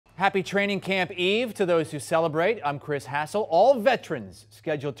Happy Training Camp Eve to those who celebrate. I'm Chris Hassel. All veterans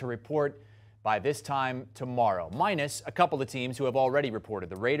scheduled to report by this time tomorrow, minus a couple of teams who have already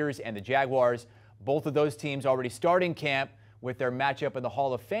reported, the Raiders and the Jaguars. Both of those teams already starting camp with their matchup in the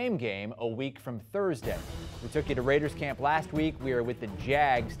Hall of Fame game a week from Thursday. We took you to Raiders camp last week. We are with the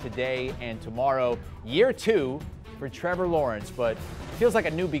Jags today and tomorrow. Year 2 for Trevor Lawrence, but feels like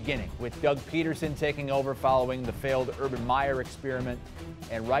a new beginning with Doug Peterson taking over following the failed Urban Meyer experiment.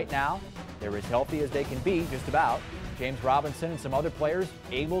 And right now, they're as healthy as they can be, just about. James Robinson and some other players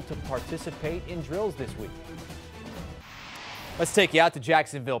able to participate in drills this week. Let's take you out to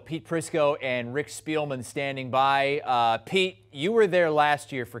Jacksonville. Pete Prisco and Rick Spielman standing by. Pete, you were there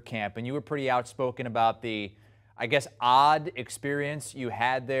last year for camp, and you were pretty outspoken about the, I guess, odd experience you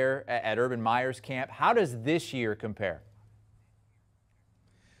had there at Urban Meyer's camp. How does this year compare?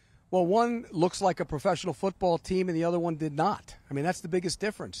 Well, one looks like a professional football team and the other one did not. I mean, that's the biggest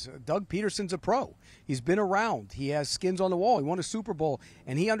difference. Doug Peterson's a pro. He's been around. He has skins on the wall. He won a Super Bowl,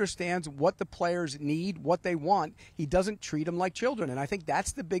 and he understands what the players need, what they want. He doesn't treat them like children, and I think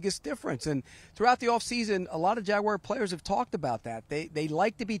that's the biggest difference. And throughout the offseason, a lot of Jaguar players have talked about that. They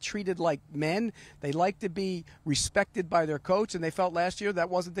like to be treated like men. They like to be respected by their coach, and they felt last year that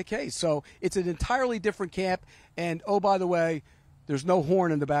wasn't the case. So it's an entirely different camp, and, oh, by the way, there's no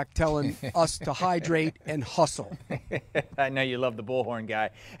horn in the back telling us to hydrate and hustle. I know you love the bullhorn guy.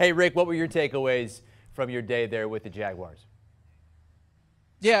 Hey, Rick, what were your takeaways from your day there with the Jaguars?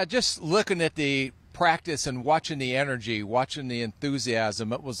 Yeah, just looking at the practice and watching the energy, watching the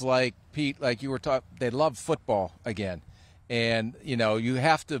enthusiasm, it was like, Pete, like you were talking, they love football again. And, you know, you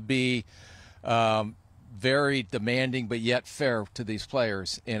have to be very demanding but yet fair to these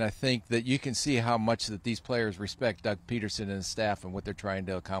players, and I think that you can see how much that these players respect Doug Peterson and his staff and what they're trying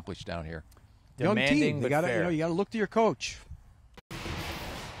to accomplish down here. Demanding Young team, but gotta, fair. you got to look to your coach.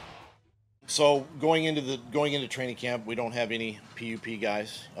 So going into training camp, we don't have any PUP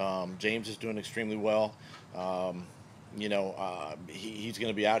guys. James is doing extremely well. He's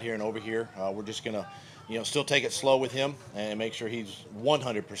going to be out here and over here. We're just going to, still take it slow with him and make sure he's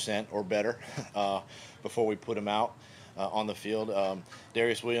 100% or better before we put him out on the field.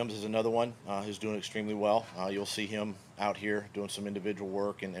 Darius Williams is another one who's doing extremely well. You'll see him out here doing some individual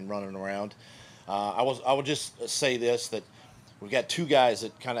work and running around. I will just say this, that we've got two guys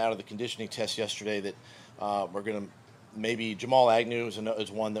that kind of out of the conditioning test yesterday that we're going to, maybe Jamal Agnew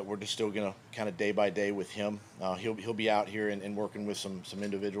is one that we're just still going to kind of day by day with him. He'll be out here and working with some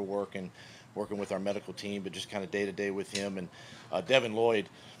individual work and working with our medical team, but just kind of day to day with him. And Devin Lloyd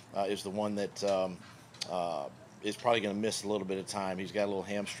is the one that is probably going to miss a little bit of time. He's got a little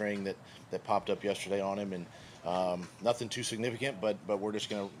hamstring that popped up yesterday on him, and nothing too significant, but we're just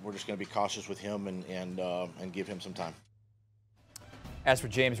going to be cautious with him and give him some time. As for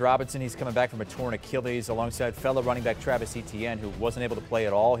James Robinson, he's coming back from a torn Achilles alongside fellow running back Travis Etienne, who wasn't able to play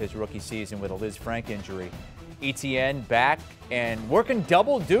at all his rookie season with a Liz Frank injury. Etienne back and working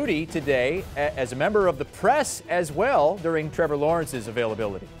double duty today as a member of the press as well during Trevor Lawrence's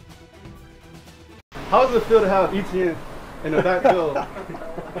availability. How does it feel to have Etienne in the backfield?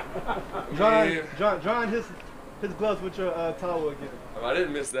 Drawing his gloves with your towel again. I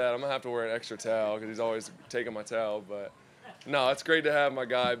didn't miss that. I'm going to have to wear an extra towel because he's always taking my towel. But no, it's great to have my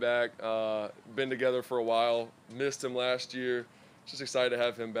guy back. Been together for a while. Missed him last year. Just excited to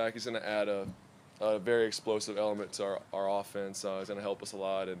have him back. He's going to add a very explosive element to our offense. He's going to help us a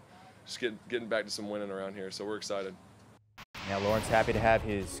lot and just getting back to some winning around here. So we're excited. Now, Lawrence happy to have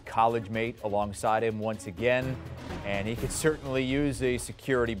his college mate alongside him once again, and he could certainly use a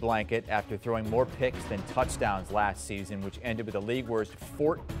security blanket after throwing more picks than touchdowns last season, which ended with a league worst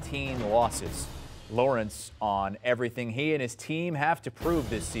 14 losses. Lawrence on everything he and his team have to prove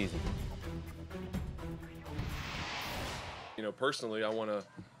this season. Personally, I want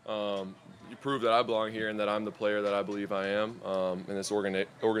to prove that I belong here and that I'm the player that I believe I am, and this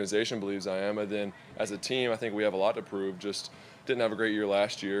organization believes I am. And then as a team, I think we have a lot to prove. Just didn't have a great year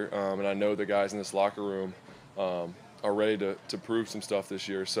last year, and I know the guys in this locker room are ready to prove some stuff this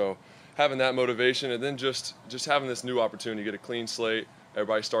year. So having that motivation and then just having this new opportunity, get a clean slate.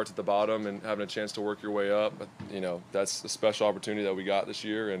 Everybody starts at the bottom and having a chance to work your way up. That's a special opportunity that we got this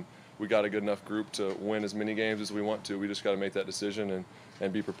year, and we got a good enough group to win as many games as we want to. We just got to make that decision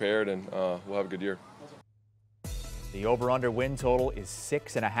and be prepared, and we'll have a good year. The over-under win total is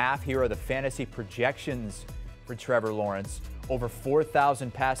 6.5. Here are the fantasy projections for Trevor Lawrence. Over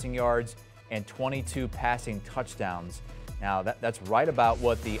 4,000 passing yards and 22 passing touchdowns. Now, that's right about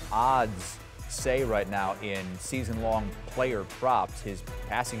what the odds say right now in season-long player props. His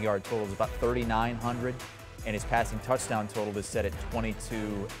passing yard total is about 3,900. and his passing touchdown total is set at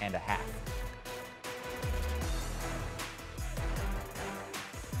 22.5.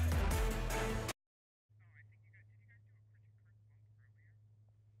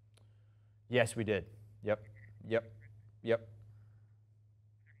 Yes, we did. Yep.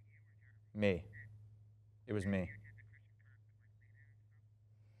 Me. It was me.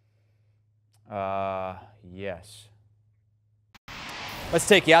 Yes. Let's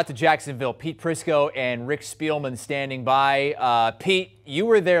take you out to Jacksonville. Pete Prisco and Rick Spielman standing by. Pete, you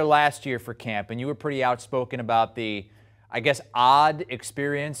were there last year for camp, and you were pretty outspoken about the, I guess, odd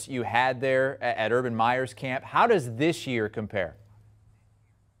experience you had there at Urban Meyer's camp. How does this year compare?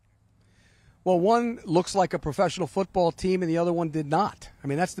 Well, one looks like a professional football team and the other one did not. I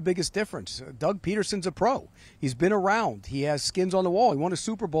mean, that's the biggest difference. Doug Peterson's a pro. He's been around. He has skins on the wall. He won a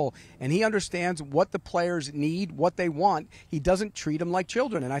Super Bowl, and he understands what the players need, what they want. He doesn't treat them like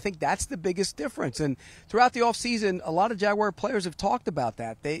children, and I think that's the biggest difference. And throughout the offseason, a lot of Jaguar players have talked about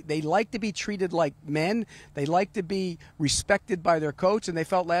that. They like to be treated like men. They like to be respected by their coach, and they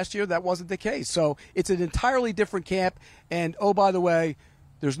felt last year that wasn't the case. So it's an entirely different camp, and, oh, by the way,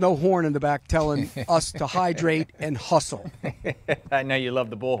 there's no horn in the back telling us to hydrate and hustle. I know you love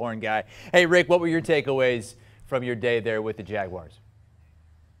the bullhorn guy. Hey, Rick, what were your takeaways from your day there with the Jaguars?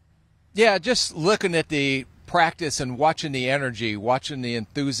 Yeah, just looking at the practice and watching the energy, watching the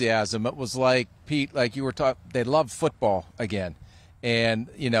enthusiasm, it was like, Pete, like you were talking, they love football again. And,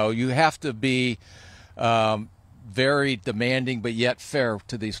 you know, you have to be very demanding but yet fair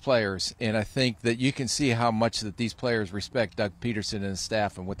to these players, and I think that you can see how much that these players respect Doug Peterson and his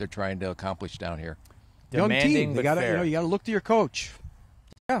staff and what they're trying to accomplish down here. Demanding Young team, but fair. You got to look to your coach.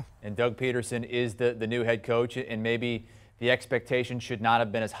 Yeah, and Doug Peterson is the new head coach, and maybe the expectation should not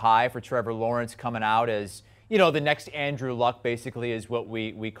have been as high for Trevor Lawrence coming out as, you know, the next Andrew Luck basically is what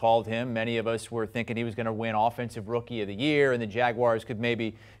we called him. Many of us were thinking he was going to win Offensive Rookie of the Year and the Jaguars could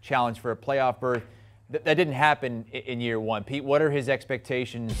maybe challenge for a playoff berth. That didn't happen in year one. Pete, what are his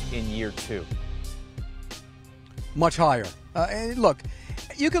expectations in year two? Much higher. And look,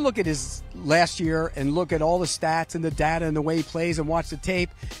 you can look at his last year and look at all the stats and the data and the way he plays and watch the tape.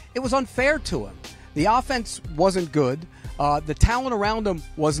 It was unfair to him. The offense wasn't good. The talent around him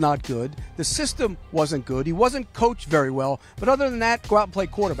was not good. The system wasn't good. He wasn't coached very well. But other than that, go out and play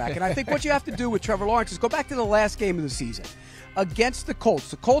quarterback. And I think what you have to do with Trevor Lawrence is go back to the last game of the season against the Colts.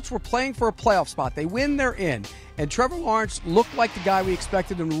 The Colts were playing for a playoff spot. They win, they're in. And Trevor Lawrence looked like the guy we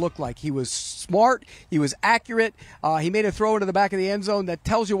expected him to look like. He was smart. He was accurate. He made a throw into the back of the end zone that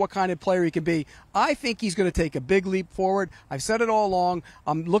tells you what kind of player he can be. I think he's going to take a big leap forward. I've said it all along.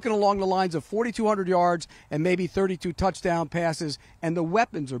 I'm looking along the lines of 4,200 yards and maybe 32 touchdown passes, and the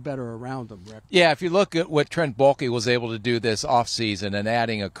weapons are better around him, Rick. Yeah, if you look at what Trent Baalke was able to do this offseason and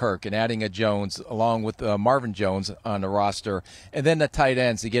adding a Kirk and adding a Jones along with Marvin Jones on the roster, and then the tight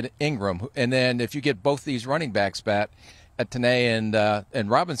ends to get Ingram, and then if you get both these running backs back at Tanae and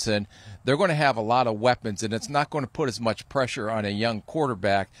Robinson, they're going to have a lot of weapons, and it's not going to put as much pressure on a young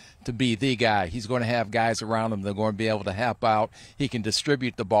quarterback to be the guy. He's going to have guys around him that are going to be able to help out. He can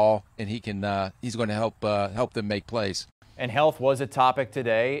distribute the ball, and he's going to help them make plays. And health was a topic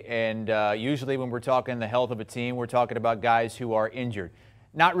today, and usually when we're talking the health of a team, we're talking about guys who are injured.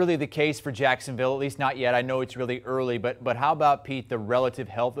 Not really the case for Jacksonville, at least not yet. I know it's really early, but how about, Pete, the relative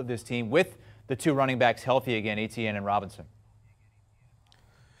health of this team with the two running backs healthy again, Etienne and Robinson?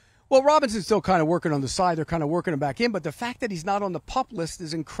 Well, Robinson's still kind of working on the side. They're kind of working him back in. But the fact that he's not on the PUP list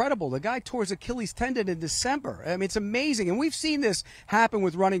is incredible. The guy tore his Achilles tendon in December. I mean, it's amazing. And we've seen this happen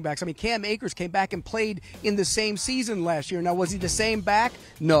with running backs. I mean, Cam Akers came back and played in the same season last year. Now, was he the same back?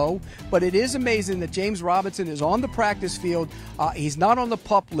 No. But it is amazing that James Robinson is on the practice field. He's not on the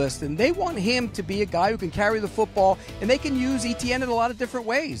PUP list. And they want him to be a guy who can carry the football. And they can use Etienne in a lot of different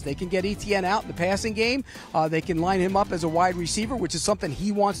ways. They can get Etienne out in the passing game. They can line him up as a wide receiver, which is something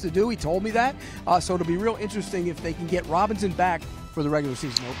he wants to do. He told me that. So it'll be real interesting if they can get Robinson back for the regular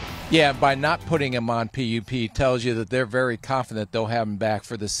season opener. Yeah, by not putting him on PUP tells you that they're very confident they'll have him back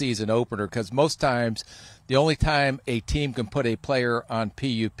for the season opener, because most times the only time a team can put a player on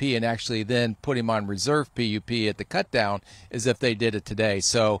PUP and actually then put him on reserve PUP at the cutdown is if they did it today.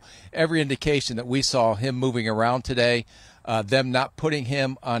 So every indication that we saw him moving around today, them not putting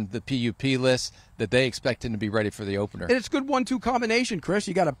him on the PUP list, that they expect him to be ready for the opener. And it's a good 1-2 combination, Chris.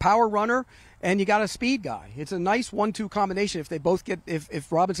 You got a power runner and you got a speed guy. It's a nice 1-2 combination if they both get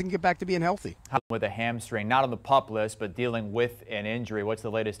if Robinson can get back to being healthy. With a hamstring, not on the PUP list, but dealing with an injury. What's the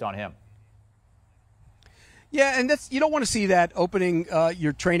latest on him? Yeah, and you don't want to see that opening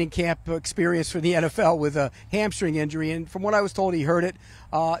your training camp experience for the NFL with a hamstring injury. And from what I was told, he hurt it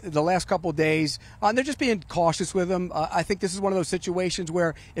the last couple of days. And they're just being cautious with him. I think this is one of those situations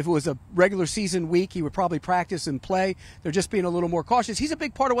where if it was a regular season week, he would probably practice and play. They're just being a little more cautious. He's a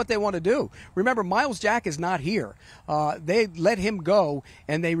big part of what they want to do. Remember, Miles Jack is not here. They let him go,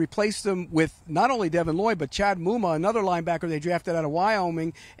 and they replaced him with not only Devin Lloyd, but Chad Muma, another linebacker they drafted out of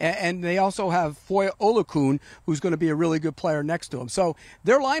Wyoming. And they also have Foye Oluokun, who's going to be a really good player next to him. So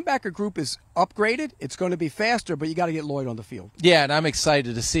their linebacker group is upgraded. It's going to be faster, but you got to get Lloyd on the field. Yeah, and I'm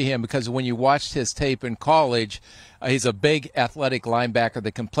excited to see him because when you watched his tape in college, he's a big athletic linebacker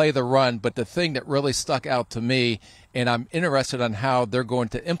that can play the run. But the thing that really stuck out to me, and I'm interested on how they're going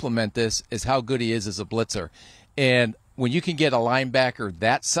to implement this, is how good he is as a blitzer. And when you can get a linebacker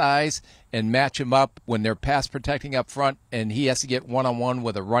that size and match him up when they're pass protecting up front and he has to get one-on-one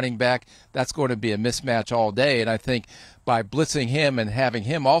with a running back, that's going to be a mismatch all day. And I think by blitzing him and having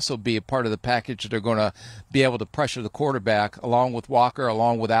him also be a part of the package, they're going to be able to pressure the quarterback along with Walker,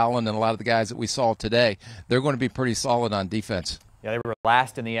 along with Allen, and a lot of the guys that we saw today. They're going to be pretty solid on defense. Yeah, they were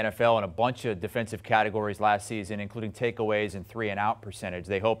last in the NFL in a bunch of defensive categories last season, including takeaways and 3-and-out percentage.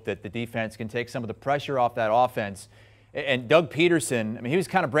 They hope that the defense can take some of the pressure off that offense. And Doug Peterson, I mean, he was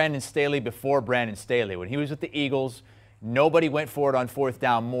kind of Brandon Staley before Brandon Staley. When he was with the Eagles, nobody went for it on fourth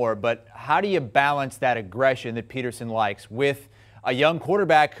down more. But how do you balance that aggression that Peterson likes with a young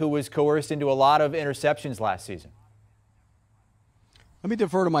quarterback who was coerced into a lot of interceptions last season? Let me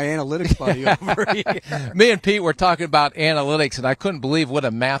defer to my analytics buddy over here. Me and Pete were talking about analytics, and I couldn't believe what a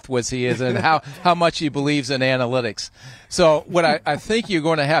math whiz he is and how much he believes in analytics. So what I think you're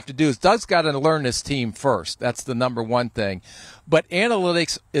going to have to do is Doug's got to learn this team first. That's the number one thing. But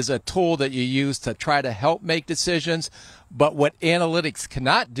analytics is a tool that you use to try to help make decisions. But what analytics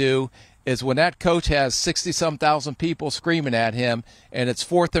cannot do is when that coach has 60-some thousand people screaming at him and it's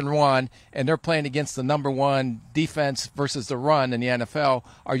 4th and 1 and they're playing against the number one defense versus the run in the NFL,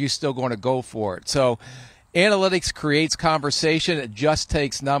 are you still going to go for it? So analytics creates conversation. It just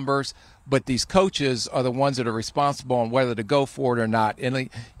takes numbers. But these coaches are the ones that are responsible on whether to go for it or not. And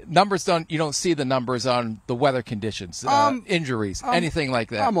numbers you don't see the numbers on the weather conditions, injuries, anything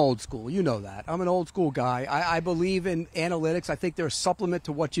like that. I'm old school. You know that. I'm an old school guy. I believe in analytics. I think they're a supplement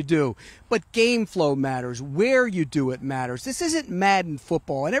to what you do. But game flow matters. Where you do it matters. This isn't Madden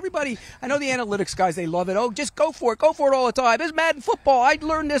football. And everybody, I know the analytics guys, they love it. Oh, just go for it. Go for it all the time. It's Madden football. I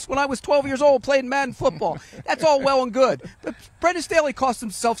learned this when I was 12 years old playing Madden football. That's all well and good. But Brandon Staley cost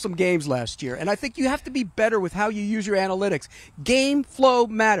himself some games last year. And I think you have to be better with how you use your analytics. Game flow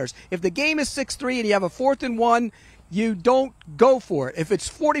matters. If the game is 6-3 and you have a 4th and 1, you don't go for it. If it's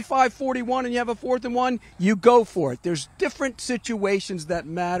 45-41 and you have a 4th and 1, you go for it. There's different situations that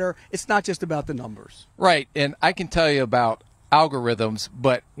matter. It's not just about the numbers. Right, and I can tell you about algorithms,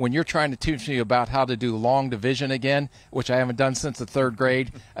 but when you're trying to teach me about how to do long division again, which I haven't done since the 3rd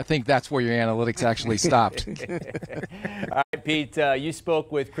grade, I think that's where your analytics actually stopped. All right, Pete, you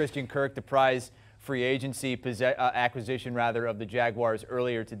spoke with Christian Kirk, the prize free agency acquisition of the Jaguars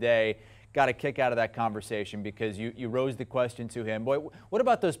earlier today. Got a kick out of that conversation because you rose the question to him. Boy, what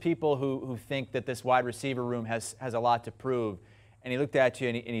about those people who think that this wide receiver room has a lot to prove? And he looked at you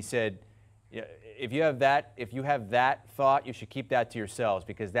and he said, if you have that thought, you should keep that to yourselves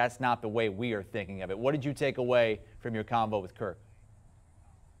because that's not the way we are thinking of it. What did you take away from your convo with Kirk?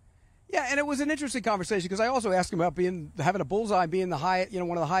 Yeah, and it was an interesting conversation because I also asked him about having a bullseye, being the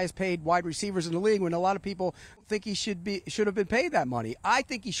one of the highest paid wide receivers in the league. When a lot of people think he should have been paid that money, I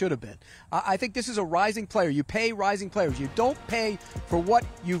think he should have been. I think this is a rising player. You pay rising players. You don't pay for what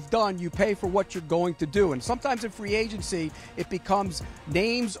you've done. You pay for what you're going to do. And sometimes in free agency, it becomes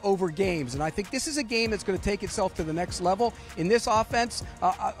names over games. And I think this is a game that's going to take itself to the next level in this offense.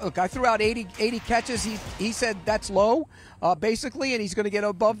 Look, I threw out 80 catches. He said that's low. Basically, and he's going to get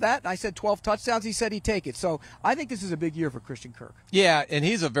above that. I said 12 touchdowns. He said he'd take it. So I think this is a big year for Christian Kirk. Yeah, and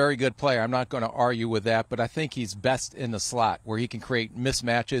he's a very good player. I'm not going to argue with that, but I think he's best in the slot where he can create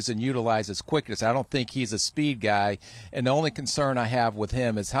mismatches and utilize his quickness. I don't think he's a speed guy, and the only concern I have with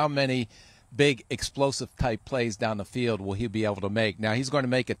him is how many big explosive type plays down the field will he be able to make. Now, he's going to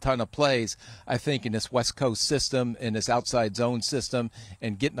make a ton of plays, I think, in this West Coast system, in this outside zone system,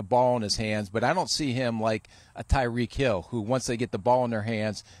 and getting the ball in his hands. But I don't see him like a Tyreek Hill, who once they get the ball in their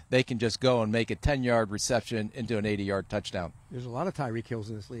hands, they can just go and make a 10-yard reception into an 80-yard touchdown. There's a lot of Tyreek Hills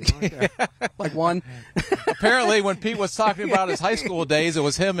in this league, aren't there? Like one. Apparently, when Pete was talking about his high school days, it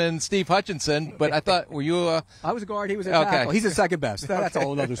was him and Steve Hutchinson. But I thought, were you I was a guard. He was a tackle. He's the second best. That's a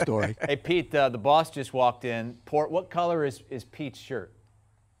whole other story. Hey, Pete, the boss just walked in. What color is Pete's shirt?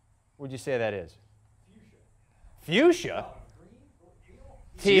 What'd you say that is? Fuchsia?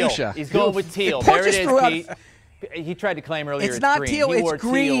 Teal. Fuchsia. He's going with teal. Paul There it just is, threw out- Pete. He tried to claim earlier It's not green. teal, He it's wore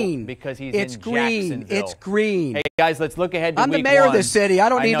green. teal because he's It's in green. Jacksonville. It's green. Hey, guys, let's look ahead to I'm the week mayor of one. this city. I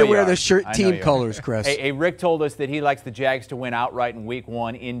don't need know to you wear are. the shirt I know team you are. colors, Chris. Hey, Rick told us that he likes the Jags to win outright in week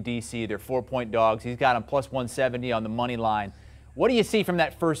 1 in D.C. They're 4-point dogs. He's got them plus 170 on the money line. What do you see from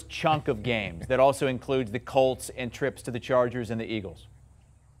that first chunk of games that also includes the Colts and trips to the Chargers and the Eagles?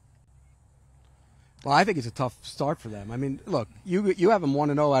 Well, I think it's a tough start for them. I mean, look, you have them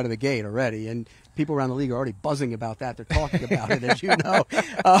 1-0 out of the gate already, and people around the league are already buzzing about that. They're talking about it, as you know.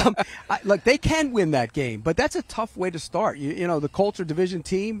 Look, they can win that game, but that's a tough way to start. You know, the Colts are a division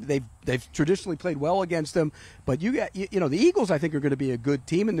team. They've traditionally played well against them, but the Eagles, I think, are going to be a good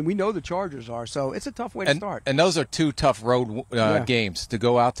team, and we know the Chargers are. So it's a tough way to start. And those are two tough road games, to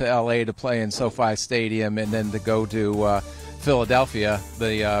go out to L.A. to play in SoFi Stadium and then to go to Philadelphia,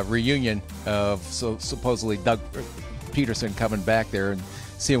 the reunion of supposedly Doug Peterson coming back there and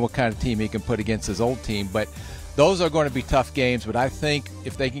seeing what kind of team he can put against his old team. But those are going to be tough games. But I think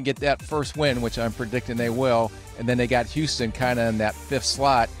if they can get that first win, which I'm predicting they will, and then they got Houston kind of in that 5th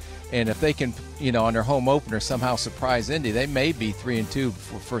slot, and if they can, on their home opener somehow surprise Indy, they may be 3-2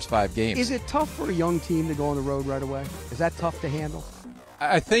 for the first 5 games. Is it tough for a young team to go on the road right away? Is that tough to handle?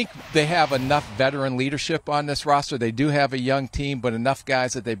 I think they have enough veteran leadership on this roster. They do have a young team, but enough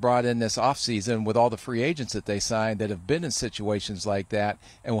guys that they brought in this offseason with all the free agents that they signed that have been in situations like that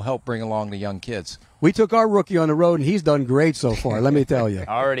and will help bring along the young kids. We took our rookie on the road, and he's done great so far, let me tell you.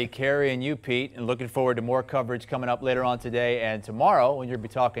 Already carrying you, Pete, and looking forward to more coverage coming up later on today and tomorrow when you'll be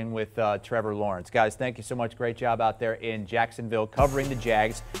talking with Trevor Lawrence. Guys, thank you so much. Great job out there in Jacksonville covering the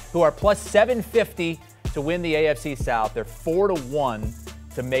Jags, who are plus 750 to win the AFC South. They're 4-1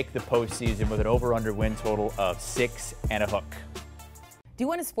 to make the postseason with an over-under win total of 6 and a hook. Do you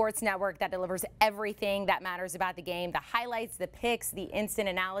want a sports network that delivers everything that matters about the game? The highlights, the picks, the instant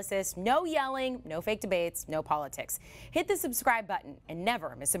analysis, no yelling, no fake debates, no politics. Hit the subscribe button and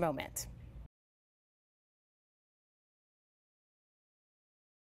never miss a moment.